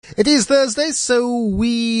It is Thursday, so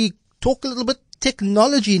we talk a little bit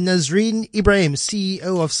technology. Nazreen Ibrahim,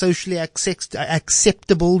 CEO of Socially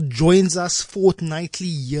Acceptable, joins us fortnightly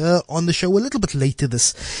here on the show a little bit later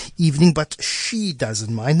this evening, but she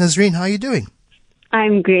doesn't mind. Nazreen, how are you doing?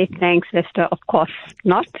 I'm great, thanks, Lester. Of course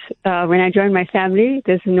not. When I join my family,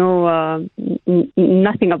 there's nothing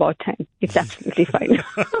about time. It's absolutely fine.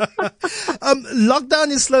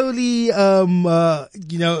 Lockdown is slowly,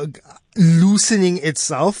 loosening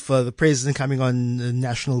itself. The president coming on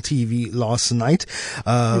national TV last night.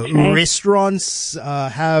 Okay. Restaurants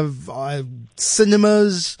have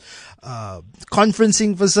cinemas.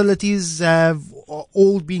 Conferencing facilities have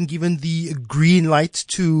all been given the green light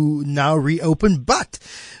to now reopen, but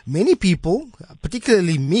many people,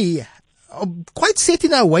 particularly me, are quite set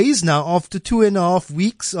in our ways now after 2.5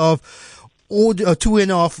 weeks of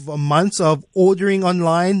 2.5 months of ordering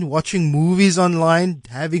online, watching movies online,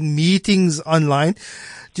 having meetings online.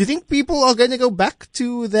 Do you think people are going to go back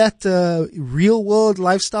to that real world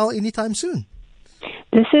lifestyle anytime soon?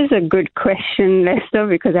 This is a good question, Lester,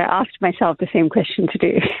 because I asked myself the same question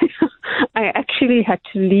today. I actually had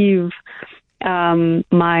to leave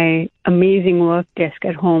my amazing work desk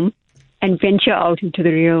at home and venture out into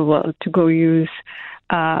the real world to go use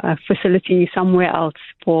a facility somewhere else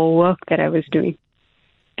for work that I was doing.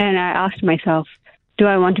 And I asked myself, do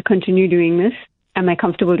I want to continue doing this? Am I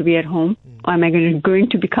comfortable to be at home? Or am I going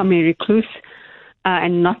to become a recluse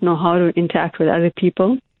and not know how to interact with other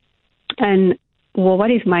people? And well,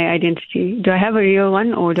 what is my identity? Do I have a real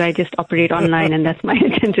one, or do I just operate online and that's my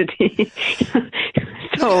identity?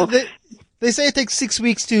 So they say it takes 6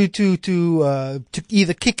 weeks to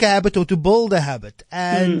either kick a habit or to build a habit,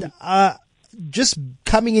 and just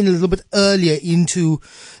coming in a little bit earlier into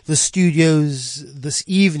the studios this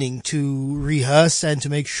evening to rehearse and to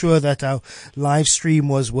make sure that our live stream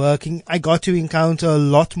was working, I got to encounter a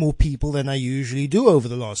lot more people than I usually do over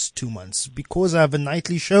the last 2 months. Because I have a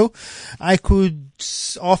nightly show, I could,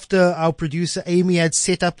 after our producer Amy had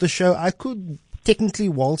set up the show, I could technically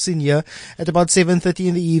waltz in here at about 7:30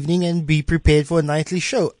 in the evening and be prepared for a nightly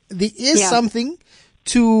show. There is something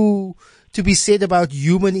to be said about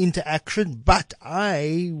human interaction, but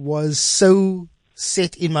I was so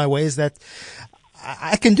set in my ways that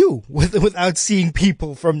I can do without seeing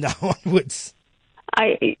people from now onwards.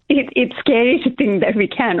 It's scary to think that we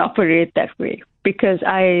can operate that way, because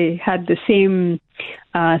I had the same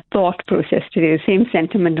thought process today, the same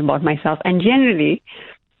sentiment about myself. And generally,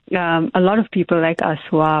 a lot of people like us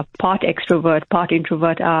who are part extrovert, part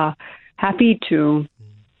introvert are happy to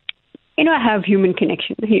have human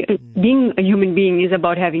connection. Being a human being is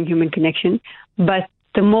about having human connection, but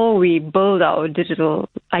the more we build our digital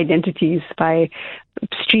identities by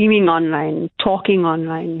streaming online, talking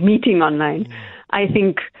online, meeting online, I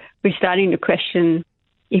think we're starting to question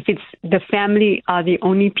if it's the family are the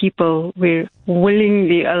only people we're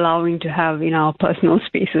willingly allowing to have in our personal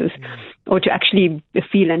spaces, or to actually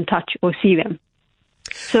feel and touch or see them.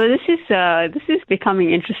 So this is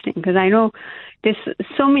becoming interesting, because I know there's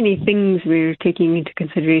so many things we're taking into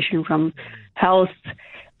consideration, from health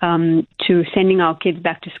to sending our kids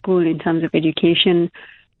back to school in terms of education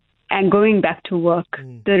and going back to work.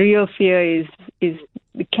 The real fear is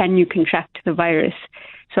can you contract the virus?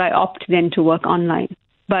 So I opt then to work online.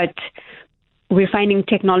 But we're finding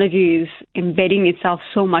technology is embedding itself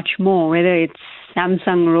so much more, whether it's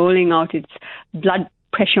Samsung rolling out its blood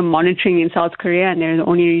pressure monitoring in South Korea, and they're the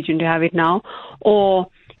only region to have it now, or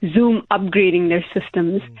Zoom upgrading their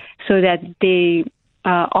systems so that they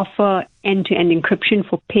offer end-to-end encryption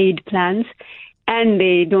for paid plans, and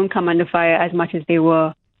they don't come under fire as much as they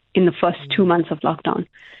were in the first 2 months of lockdown.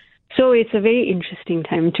 So it's a very interesting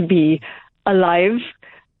time to be alive,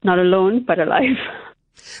 not alone, but alive.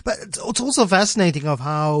 But it's also fascinating of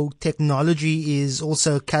how technology is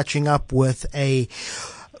also catching up with a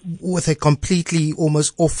completely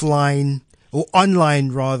almost offline or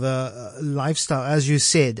online rather lifestyle. As you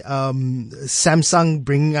said, Samsung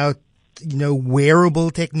bringing out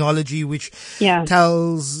wearable technology which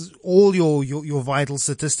tells all your vital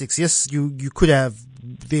statistics. Yes,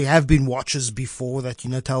 there have been watches before that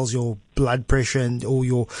tells your blood pressure and or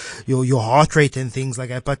your heart rate and things like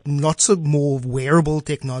that, but lots of more wearable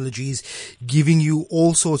technologies giving you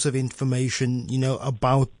all sorts of information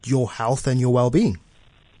about your health and your well-being.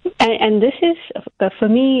 And this is, for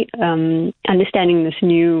me, understanding this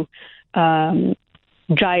new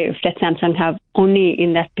drive that Samsung have only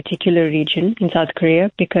in that particular region in South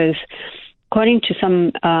Korea, because according to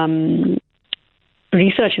some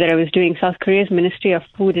research that I was doing, South Korea's Ministry of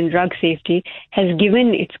Food and Drug Safety has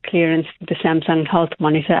given its clearance to the Samsung Health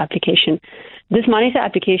Monitor application. This monitor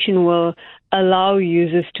application will allow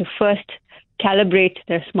users to first calibrate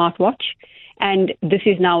their smartwatch. And this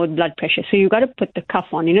is now with blood pressure. So you've got to put the cuff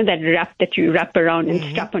on, that wrap that you wrap around and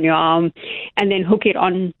strap on your arm, and then hook it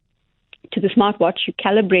on to the smartwatch. You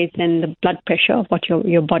calibrate then the blood pressure of what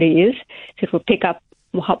your body is. So it will pick up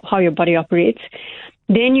how your body operates.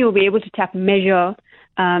 Then you'll be able to tap measure,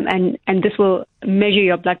 and this will measure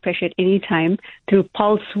your blood pressure at any time through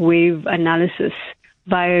pulse wave analysis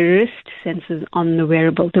via wrist sensors on the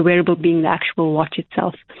wearable being the actual watch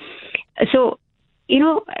itself. So,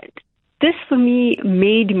 this for me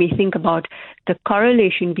made me think about the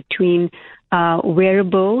correlation between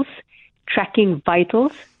wearables tracking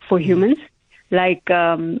vitals for humans, like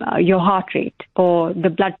your heart rate or the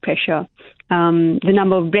blood pressure, the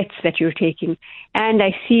number of breaths that you're taking. And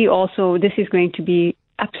I see also, this is going to be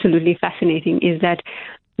absolutely fascinating, is that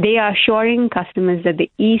they are assuring customers that the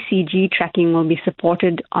ECG tracking will be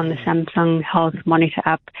supported on the Samsung Health Monitor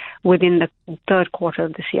app within the third quarter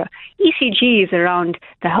of this year. ECG is around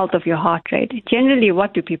the health of your heart rate. Generally,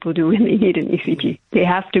 what do people do when they need an ECG? They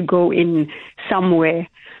have to go in somewhere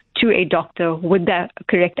to a doctor with the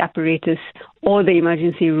correct apparatus or the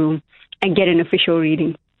emergency room and get an official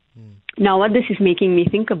reading. Now, what this is making me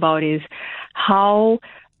think about is how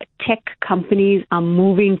tech companies are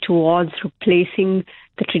moving towards replacing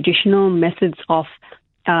the traditional methods of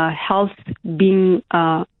health being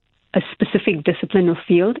a specific discipline or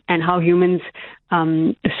field, and how humans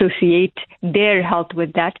associate their health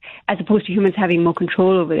with that, as opposed to humans having more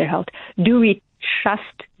control over their health. Do we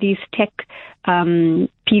trust these tech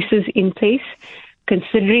pieces in place,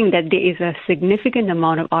 considering that there is a significant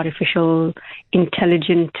amount of artificial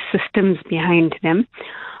intelligent systems behind them?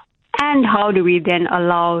 And how do we then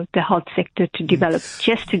allow the health sector to develop?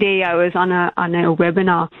 Just today, I was on a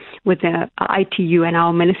webinar with the ITU, and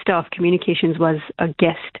our Minister of Communications was a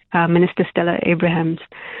guest, Minister Stella Abrahams,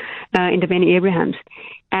 Ndabeni Abrahams,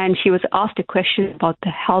 and she was asked a question about the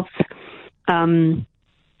health,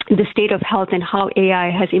 the state of health, and how AI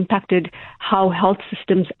has impacted how health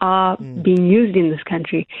systems are being used in this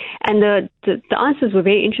country. And the answers were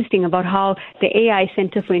very interesting about how the AI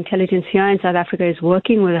Center for Intelligence here in South Africa is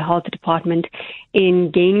working with the health department in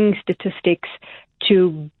gaining statistics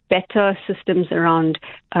to better systems around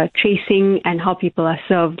tracing and how people are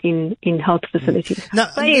served in health facilities. Now,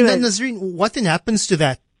 Nazreen, what then happens to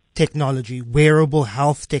that technology, wearable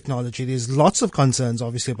health technology? There's lots of concerns,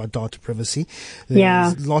 obviously, about data privacy.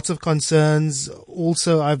 There's lots of concerns.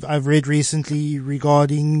 Also, I've read recently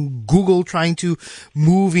regarding Google trying to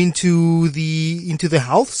move into the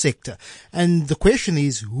health sector. And the question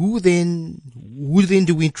is, who then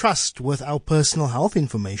do we trust with our personal health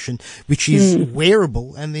information, which is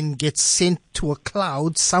wearable and then gets sent to a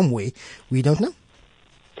cloud somewhere? We don't know.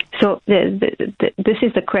 So this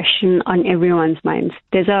is the question on everyone's minds.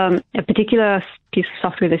 There's a particular piece of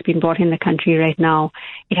software that's been brought in the country right now.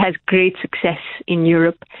 It has great success in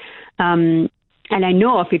Europe. And I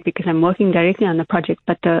know of it because I'm working directly on the project.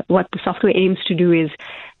 But what the software aims to do is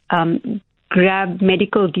grab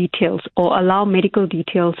medical details or allow medical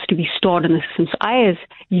details to be stored in the system. So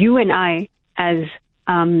you and I as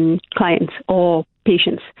clients or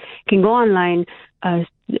patients can go online,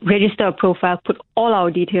 register a profile, put all our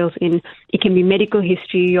details in. It can be medical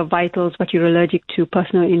history, your vitals, what you're allergic to,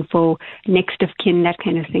 personal info, next of kin, that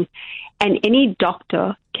kind of thing. And any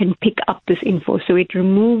doctor can pick up this info. So it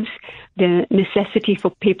removes the necessity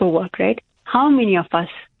for paperwork, right? How many of us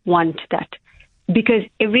want that? Because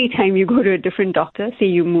every time you go to a different doctor, say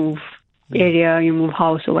you move area, you move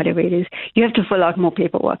house or whatever it is, you have to fill out more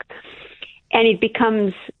paperwork. And it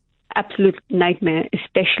becomes absolute nightmare,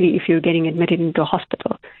 especially if you're getting admitted into a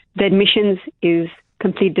hospital. The admissions is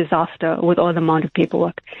complete disaster with all the amount of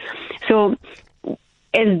paperwork. So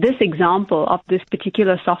as this example of this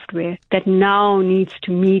particular software that now needs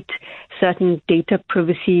to meet certain data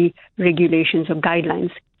privacy regulations or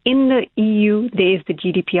guidelines. In the EU, there is the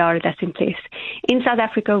GDPR that's in place. In South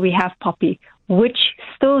Africa, we have POPI, which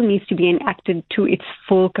still needs to be enacted to its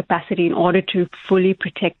full capacity in order to fully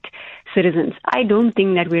protect citizens. I don't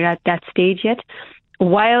think that we're at that stage yet,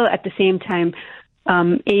 while at the same time,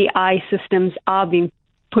 AI systems are being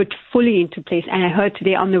put fully into place. And I heard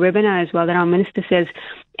today on the webinar as well that our minister says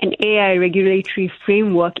an AI regulatory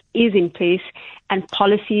framework is in place and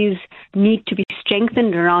policies need to be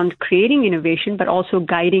strengthened around creating innovation, but also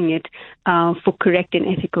guiding it for correct and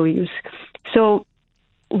ethical use. So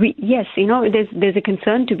there's a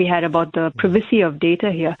concern to be had about the privacy of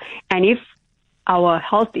data here. And if our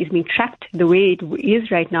health is being tracked the way it is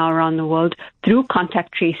right now around the world through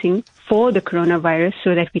contact tracing for the coronavirus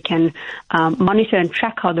so that we can monitor and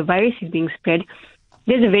track how the virus is being spread,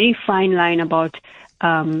 there's a very fine line about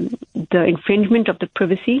the infringement of the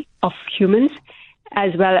privacy of humans,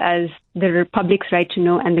 as well as the public's right to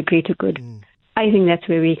know and the greater good. I think that's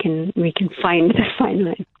where we can find that fine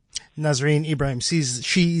line. Nazreen Ibrahim,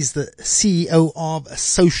 she's the CEO of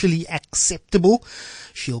Socially Acceptable.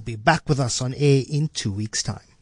 She'll be back with us on air in 2 weeks' time.